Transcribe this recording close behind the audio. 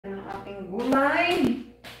ating gulay.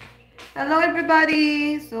 Hello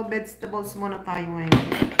everybody! So, vegetables muna tayo ngayon.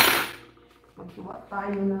 Magsuwa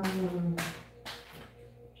tayo ng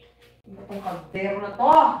itong kaldero na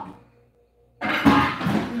to.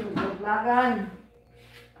 Laglagan.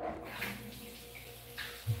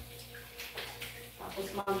 Tapos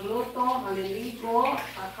magluto, maliligo,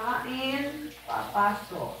 kakain,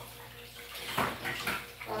 papasok.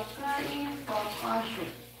 Kakain,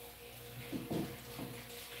 papasok.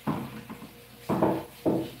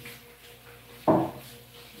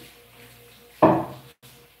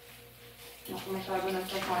 Masyado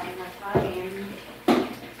nagkakain ng kanin.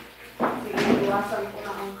 Sige, iwasan ko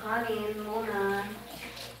na ang kanin muna.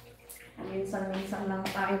 Minsan-minsan lang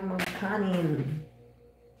tayo magkanin.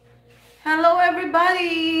 Hello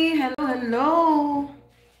everybody! Hello, hello!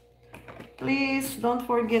 Please don't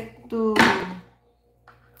forget to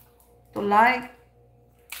like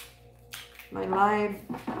my live,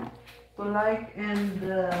 to like and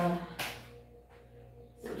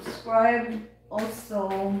subscribe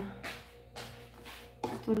also.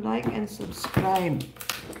 To like and subscribe.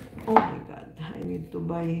 Oh my god, I need to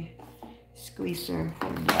buy squeezer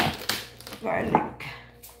for the garlic.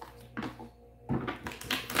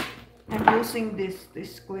 I'm using this to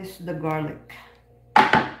squeeze the garlic.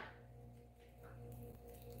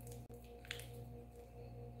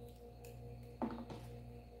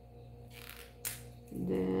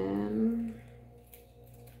 Then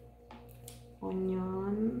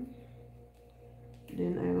onion.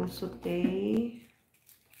 Then I will saute.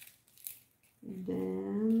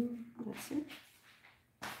 Then that's it.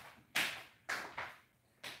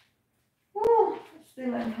 Oh,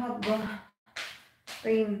 still I have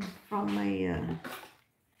pain from my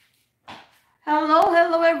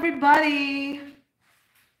hello everybody.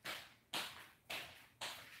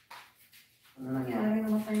 Ano nangyari?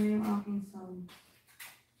 Namatay na yung aking sound.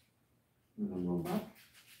 Nalubat?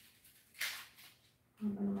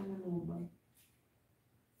 Ano naman nalubat?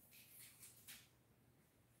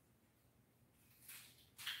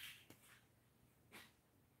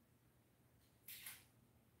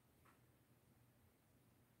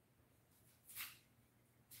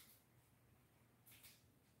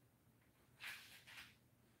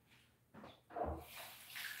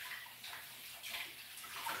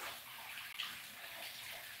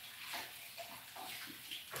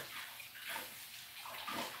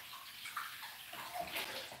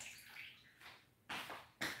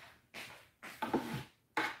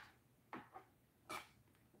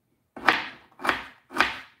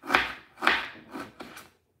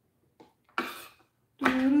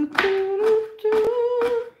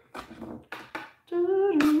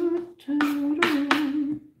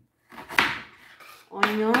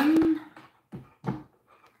 Onion.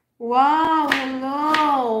 Wow,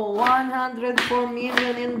 hello. 104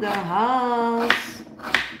 million in the house.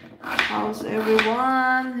 How's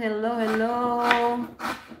everyone? Hello, hello.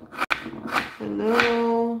 Hello.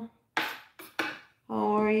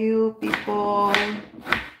 How are you people?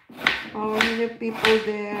 How are you people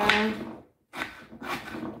there?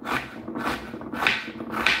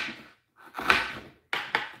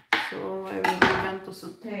 So I will begin to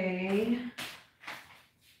saute,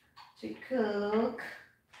 to cook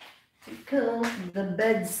the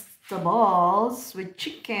vegetables with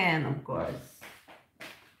chicken, of course.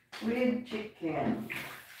 With chicken.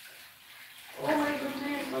 Oh my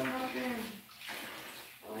goodness, what happened?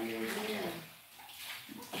 Why are you there?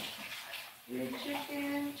 With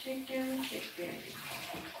chicken.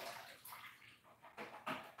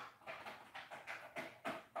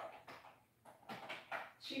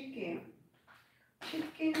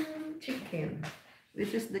 Chicken.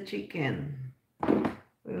 This is the chicken.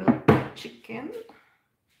 We will put chicken.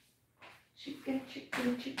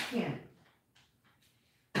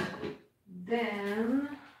 Then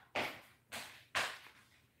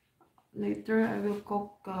later I will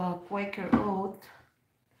cook Quaker oat.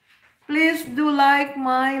 Please do like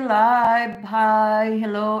my live. Hi,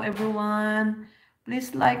 hello everyone.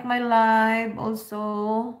 Please like my live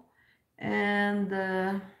also. And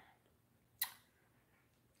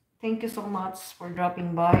thank you so much for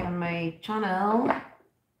dropping by on my channel.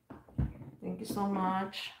 Thank you so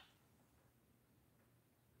much.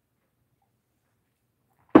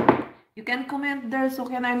 You can comment there so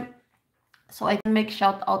I can make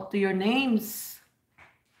shout out to your names.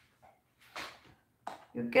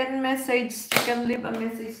 You can leave a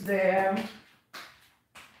message there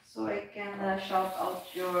so I can shout out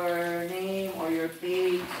your name or your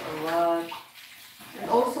page or what. And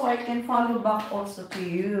also I can follow back also to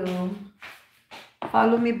you.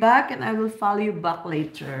 Follow me back and I will follow you back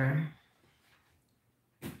later.